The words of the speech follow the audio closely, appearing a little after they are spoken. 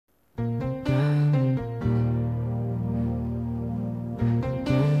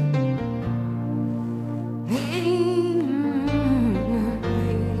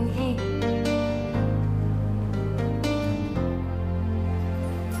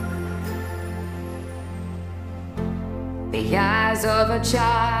the eyes of a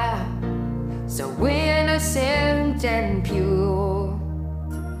child, so innocent and pure.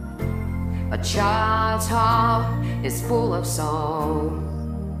 A child's heart is full of song.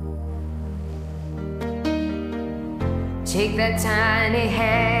 Take that tiny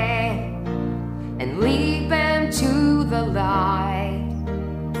hand and leap into the light.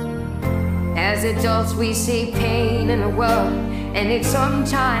 As adults we see pain in the world, and it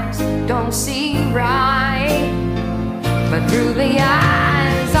sometimes don't seem right. But through the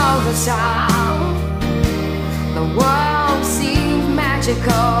eyes of a child, the world seems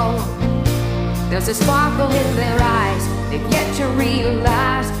magical. There's a sparkle in their eyes, they get to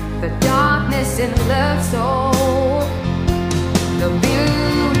realize the darkness in their soul. The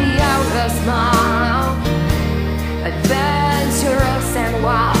beauty of a smile, adventurous and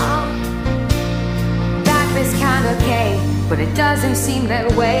wild. Life is kinda gay, but it doesn't seem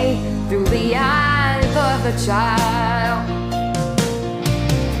that way through the eyes of a child.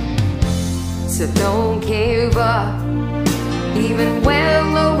 So don't give up, even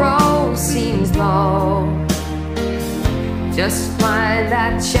when the road seems long. Just find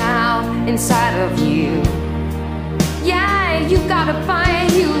that child inside of you. Yeah, you gotta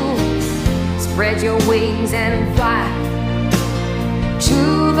find you. Spread your wings and fly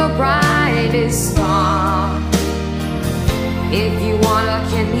to the brightest star. If you wanna,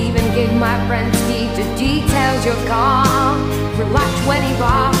 can even give my friend Steve the details your car for like 20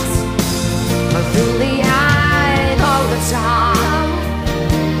 bucks. But through the eye of the time,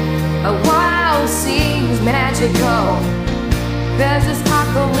 a world seems magical. There's a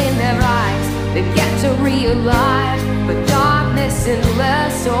sparkle in their eyes, they get to realize the darkness in their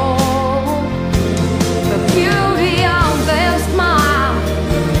soul. The beauty of their smile,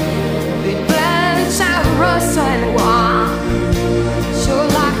 the adventurous and wild. Sure,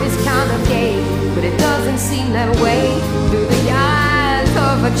 life is kinda gay, but it doesn't seem that way through the eyes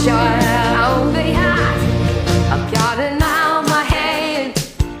of a child. The eyes, I've got an eye on my hand,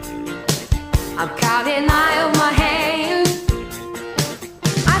 I've got an eye on my hand,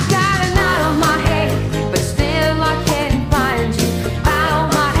 I've got an eye on my hand, but still I can't find you. Eye on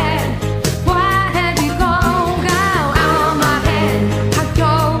my hand, where have you gone, girl? Eye on my hand, I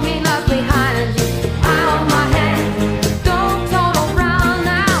told me not behind you. Eye on my hand, don't turn around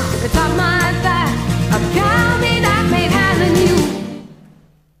now, it's on my back. I've got me that made having you.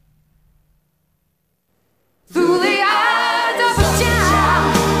 Through the eyes of a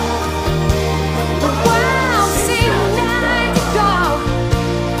child, the world seems magical.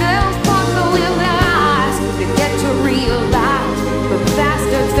 There's sparkle in their eyes, they get to realize the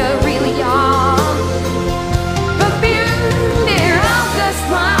bastards they really are. The beauty of the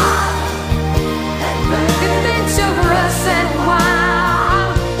smile, adventurous and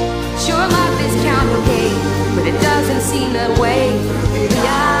wild. Sure, life is complicated, but it doesn't seem that way through the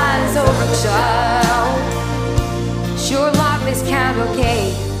eyes of a child. Sure, life is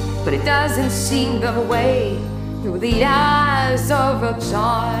complicated, but it doesn't seem that way through the eyes of a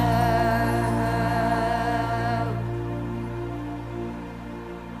child.